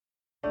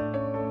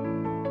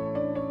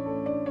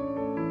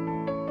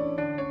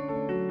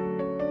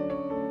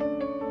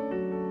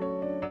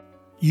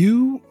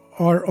You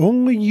are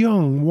only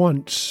young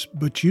once,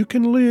 but you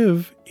can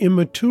live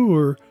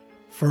immature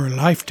for a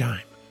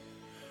lifetime.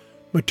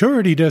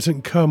 Maturity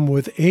doesn't come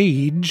with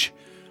age,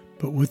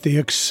 but with the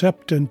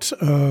acceptance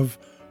of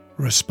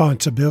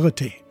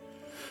responsibility.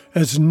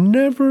 As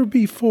never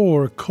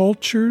before,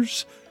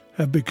 cultures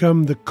have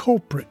become the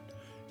culprit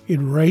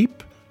in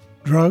rape,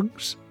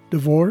 drugs,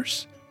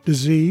 divorce,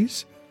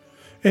 disease,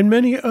 and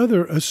many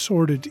other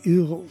assorted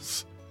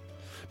ills.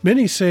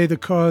 Many say the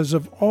cause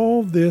of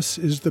all this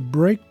is the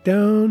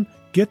breakdown,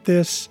 get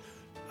this,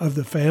 of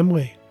the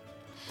family.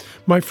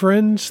 My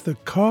friends, the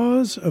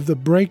cause of the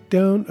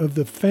breakdown of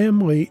the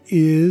family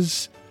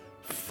is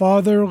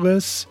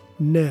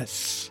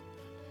fatherlessness.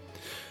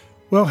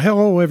 Well,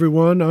 hello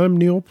everyone, I'm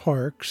Neil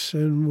Parks,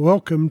 and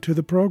welcome to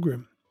the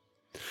program.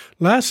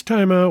 Last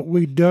time out,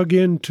 we dug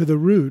into the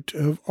root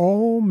of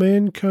all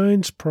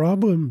mankind's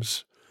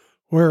problems.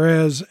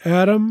 Whereas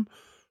Adam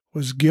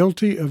was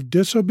guilty of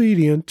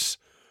disobedience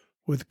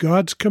with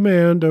God's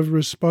command of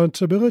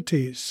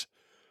responsibilities.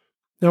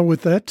 Now,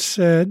 with that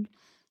said,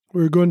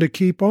 we're going to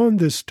keep on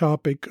this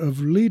topic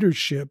of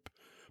leadership,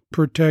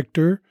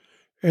 protector,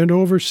 and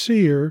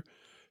overseer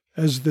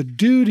as the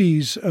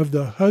duties of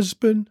the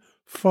husband,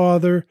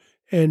 father,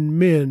 and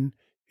men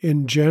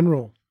in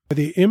general.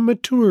 The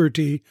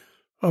immaturity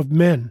of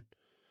men.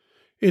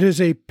 It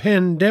is a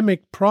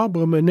pandemic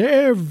problem in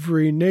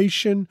every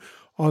nation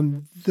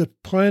on the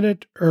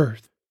planet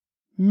Earth.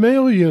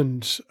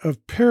 Millions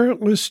of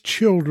parentless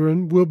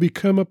children will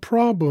become a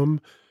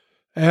problem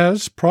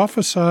as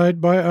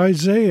prophesied by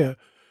Isaiah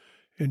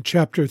in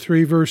chapter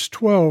 3, verse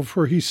 12,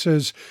 where he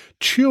says,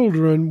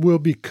 children will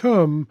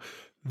become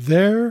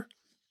their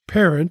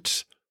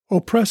parents'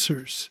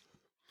 oppressors.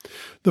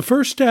 The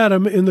first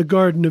Adam in the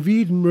Garden of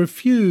Eden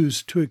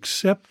refused to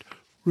accept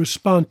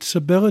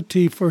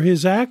responsibility for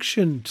his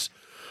actions,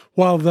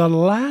 while the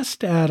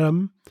last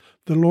Adam,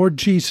 the Lord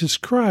Jesus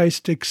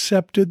Christ,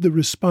 accepted the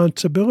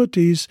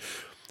responsibilities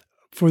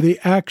for the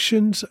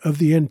actions of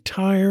the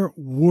entire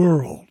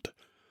world.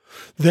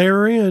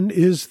 Therein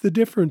is the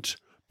difference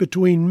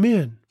between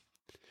men.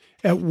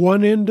 At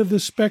one end of the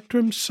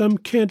spectrum, some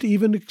can't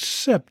even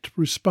accept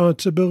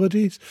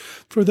responsibilities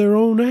for their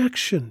own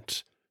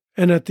actions.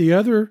 And at the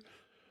other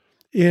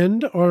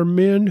end are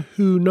men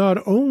who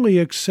not only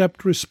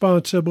accept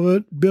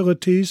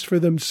responsibilities for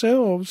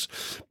themselves,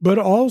 but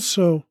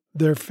also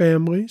their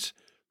families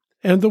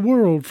and the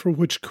world for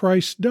which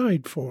Christ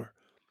died for.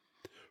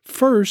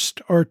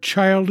 First are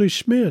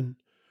childish men,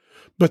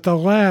 but the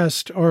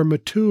last are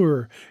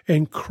mature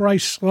and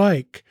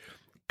Christ-like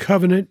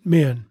covenant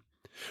men.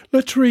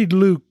 Let's read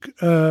Luke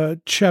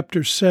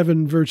chapter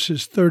 7,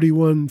 verses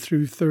 31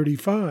 through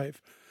 35.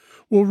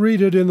 We'll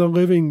read it in the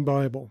Living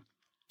Bible.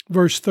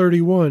 Verse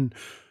 31,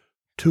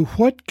 "To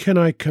what can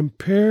I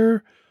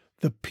compare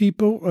the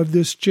people of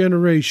this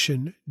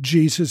generation?"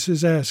 Jesus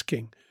is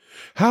asking.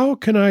 "How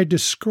can I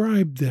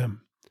describe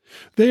them?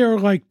 They are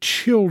like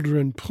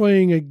children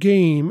playing a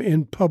game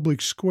in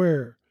public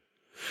square.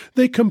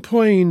 They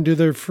complain to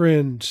their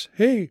friends,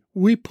 'Hey,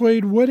 we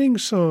played wedding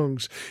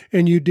songs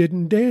and you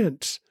didn't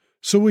dance.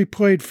 So we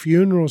played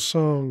funeral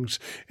songs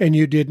and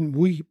you didn't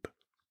weep.'"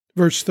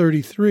 Verse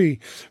 33,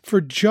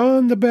 "For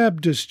John the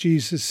Baptist,"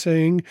 Jesus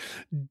saying,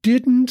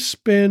 "didn't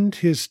spend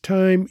his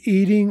time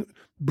eating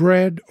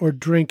bread or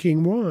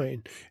drinking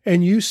wine,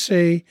 and you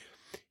say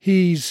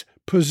he's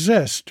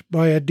possessed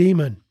by a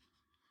demon.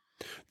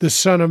 The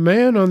Son of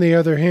Man, on the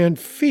other hand,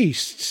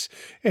 feasts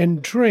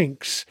and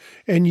drinks,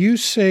 and you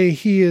say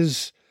he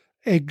is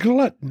a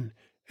glutton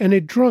and a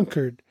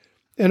drunkard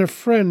and a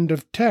friend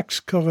of tax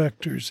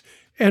collectors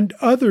and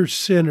other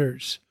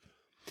sinners."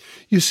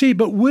 You see,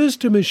 but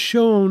wisdom is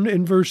shown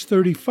in verse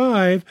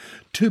 35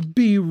 to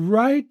be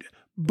right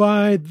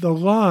by the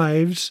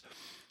lives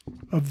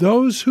of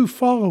those who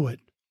follow it.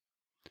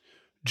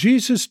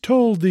 Jesus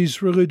told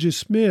these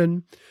religious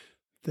men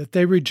that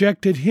they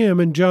rejected him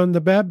and John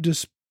the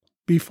Baptist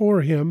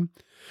before him,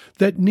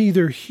 that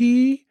neither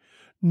he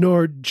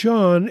nor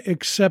John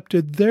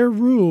accepted their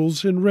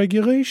rules and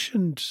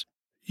regulations.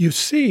 You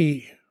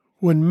see,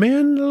 when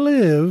men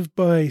live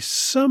by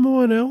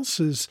someone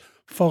else's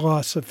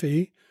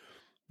philosophy,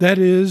 that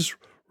is,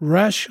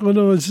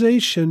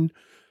 rationalization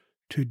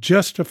to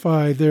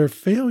justify their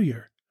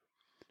failure,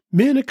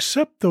 men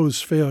accept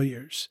those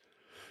failures.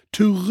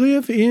 To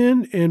live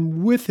in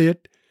and with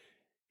it,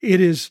 it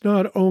is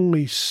not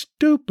only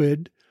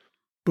stupid,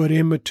 but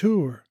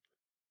immature.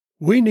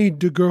 We need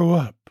to grow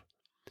up.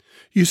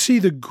 You see,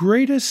 the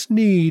greatest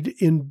need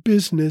in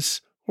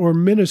business or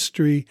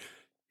ministry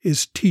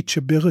is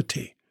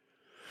teachability.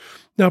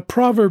 Now,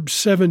 Proverbs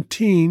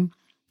 17,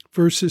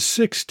 verses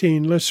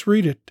 16, let's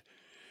read it.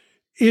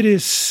 "It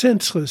is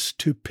senseless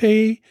to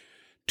pay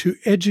to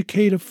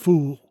educate a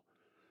fool,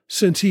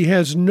 since he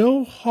has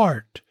no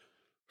heart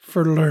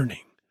for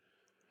learning."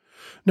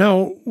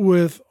 Now,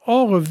 with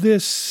all of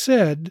this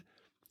said,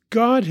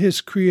 God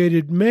has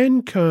created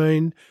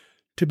mankind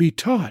to be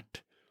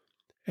taught,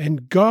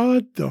 and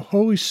God, the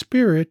Holy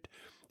Spirit,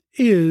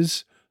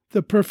 is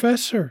the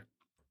professor.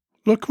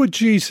 Look what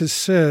Jesus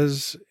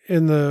says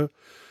in the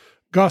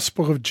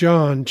Gospel of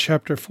John,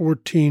 chapter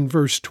 14,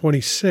 verse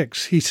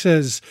 26, he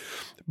says,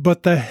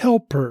 "But the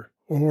Helper,"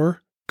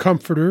 or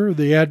Comforter,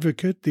 the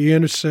Advocate, the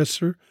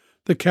Intercessor,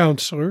 the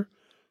Counselor,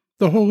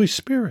 the Holy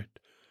Spirit,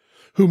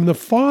 whom the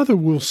Father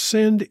will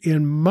send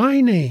in my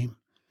name,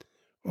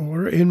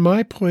 or in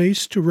my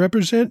place to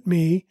represent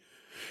me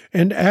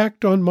and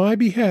act on my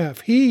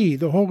behalf. He,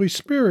 the Holy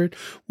Spirit,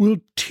 will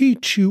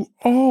teach you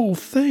all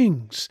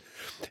things,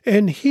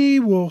 and he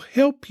will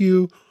help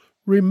you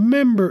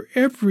remember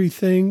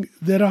everything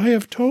that I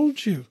have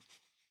told you.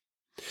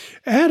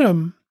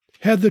 Adam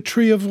had the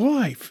tree of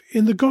life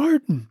in the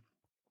Garden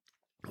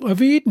of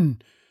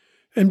Eden,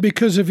 and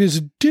because of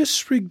his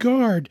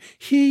disregard,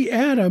 he,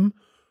 Adam,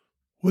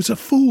 was a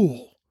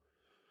fool.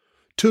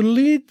 To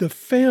lead the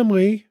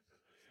family,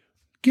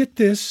 get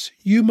this,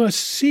 you must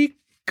seek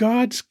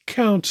God's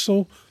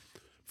counsel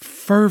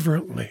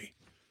fervently.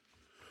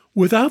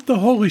 Without the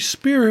Holy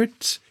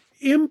Spirit's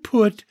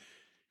input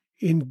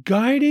in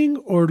guiding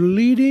or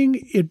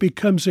leading, it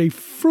becomes a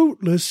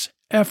fruitless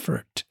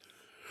effort,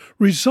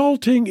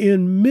 resulting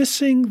in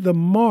missing the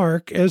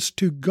mark as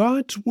to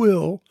God's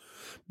will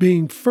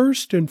being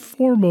first and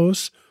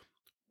foremost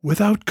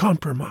without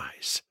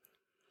compromise.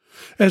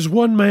 As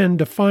one man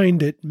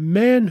defined it,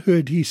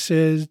 manhood, he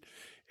said,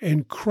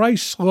 and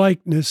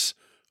Christ-likeness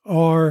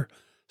are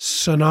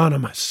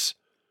synonymous.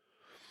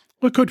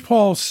 Look what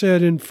Paul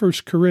said in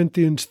 1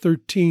 Corinthians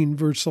 13,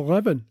 verse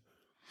 11.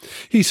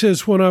 He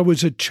says, "When I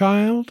was a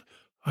child,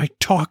 I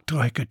talked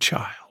like a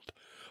child.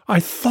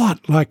 I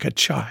thought like a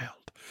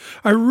child.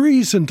 I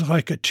reasoned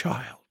like a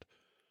child.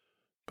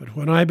 But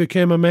when I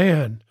became a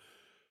man,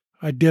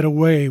 I did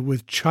away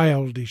with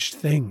childish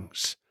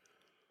things."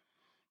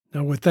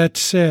 Now, with that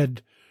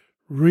said,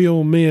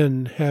 real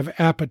men have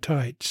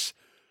appetites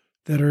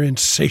that are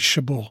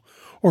insatiable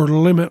or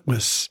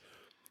limitless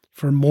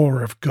for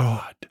more of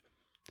God.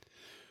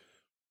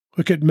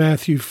 Look at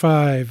Matthew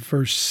 5,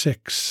 verse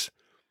 6.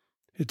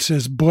 It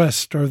says,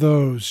 "Blessed are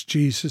those,"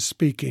 Jesus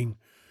speaking,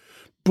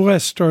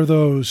 "blessed are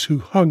those who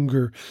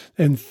hunger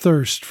and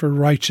thirst for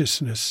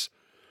righteousness,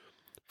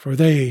 for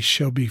they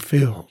shall be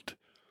filled."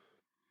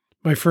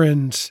 My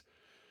friends,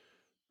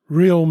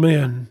 real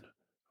men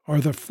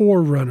are the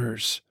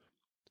forerunners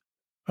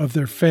of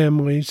their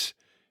families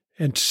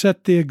and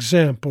set the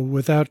example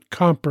without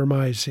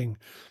compromising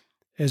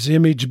as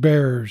image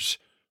bearers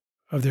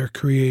of their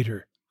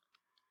Creator.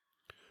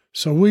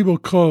 So we will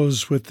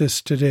close with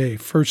this today.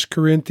 1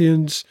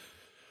 Corinthians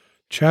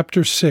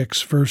chapter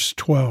 6, verse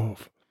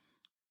 12.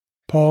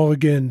 Paul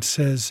again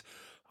says,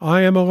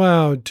 "I am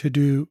allowed to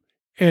do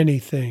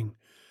anything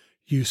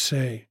you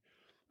say."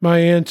 My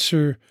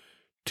answer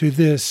to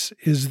this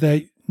is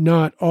that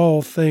not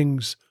all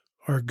things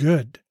are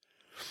good.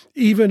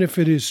 Even if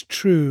it is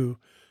true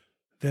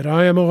that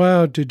I am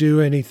allowed to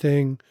do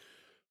anything,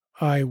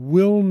 I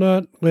will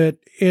not let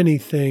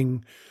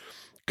anything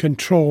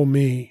control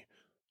me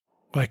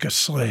like a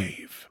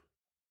slave.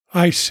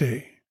 I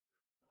say,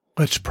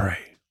 let's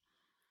pray.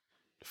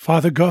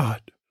 Father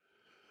God,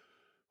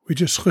 we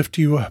just lift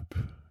you up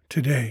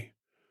today.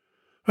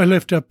 I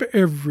lift up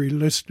every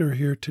listener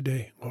here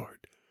today,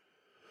 Lord.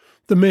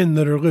 The men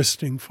that are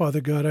listening,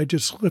 Father God, I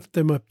just lift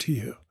them up to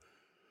you,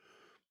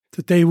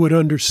 that they would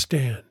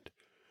understand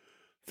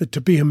that to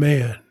be a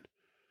man,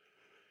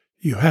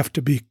 you have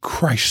to be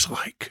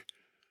Christ-like.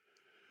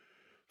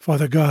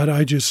 Father God,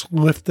 I just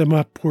lift them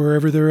up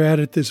wherever they're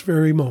at this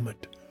very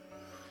moment,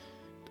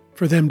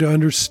 for them to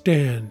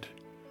understand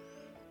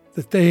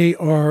that they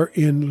are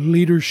in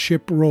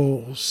leadership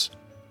roles.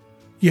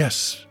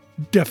 Yes,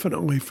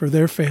 definitely for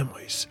their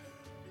families,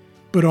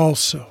 but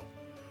also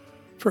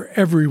for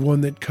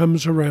everyone that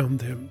comes around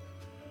them,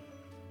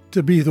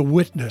 to be the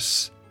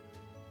witness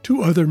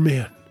to other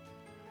men,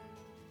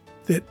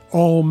 that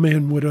all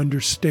men would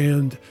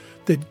understand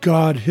that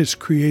God has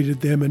created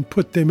them and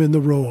put them in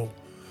the role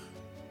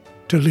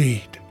to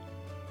lead,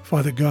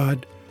 Father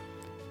God,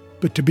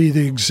 but to be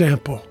the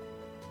example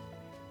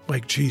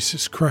like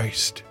Jesus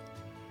Christ.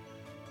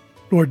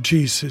 Lord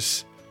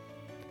Jesus,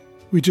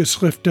 we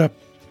just lift up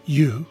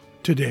you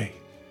today.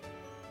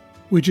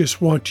 We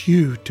just want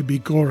you to be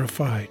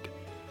glorified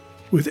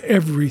with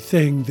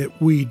everything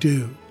that we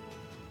do,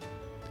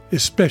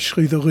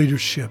 especially the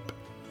leadership,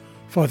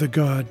 Father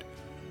God,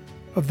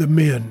 of the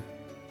men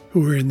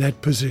who are in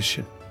that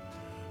position.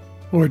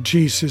 Lord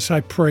Jesus,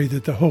 I pray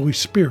that the Holy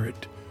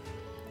Spirit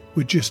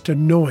would just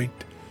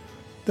anoint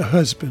the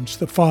husbands,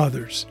 the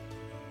fathers,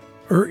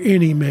 or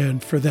any man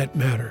for that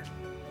matter,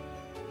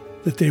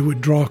 that they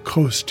would draw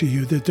close to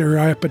you, that their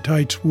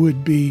appetites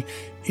would be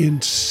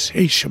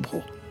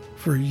insatiable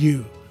for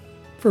you,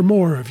 for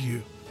more of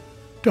you,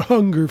 to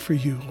hunger for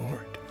you,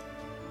 Lord.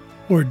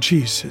 Lord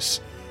Jesus,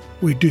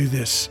 we do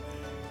this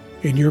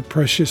in your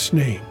precious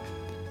name.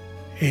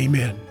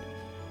 Amen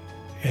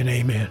and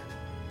amen.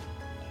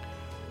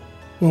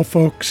 Well,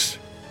 folks,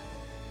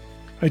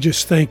 I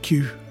just thank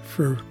you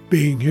for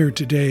being here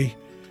today,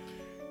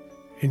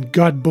 and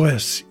God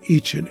bless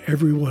each and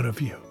every one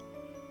of you.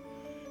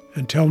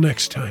 Until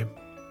next time,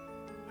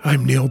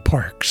 I'm Neil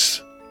Parks.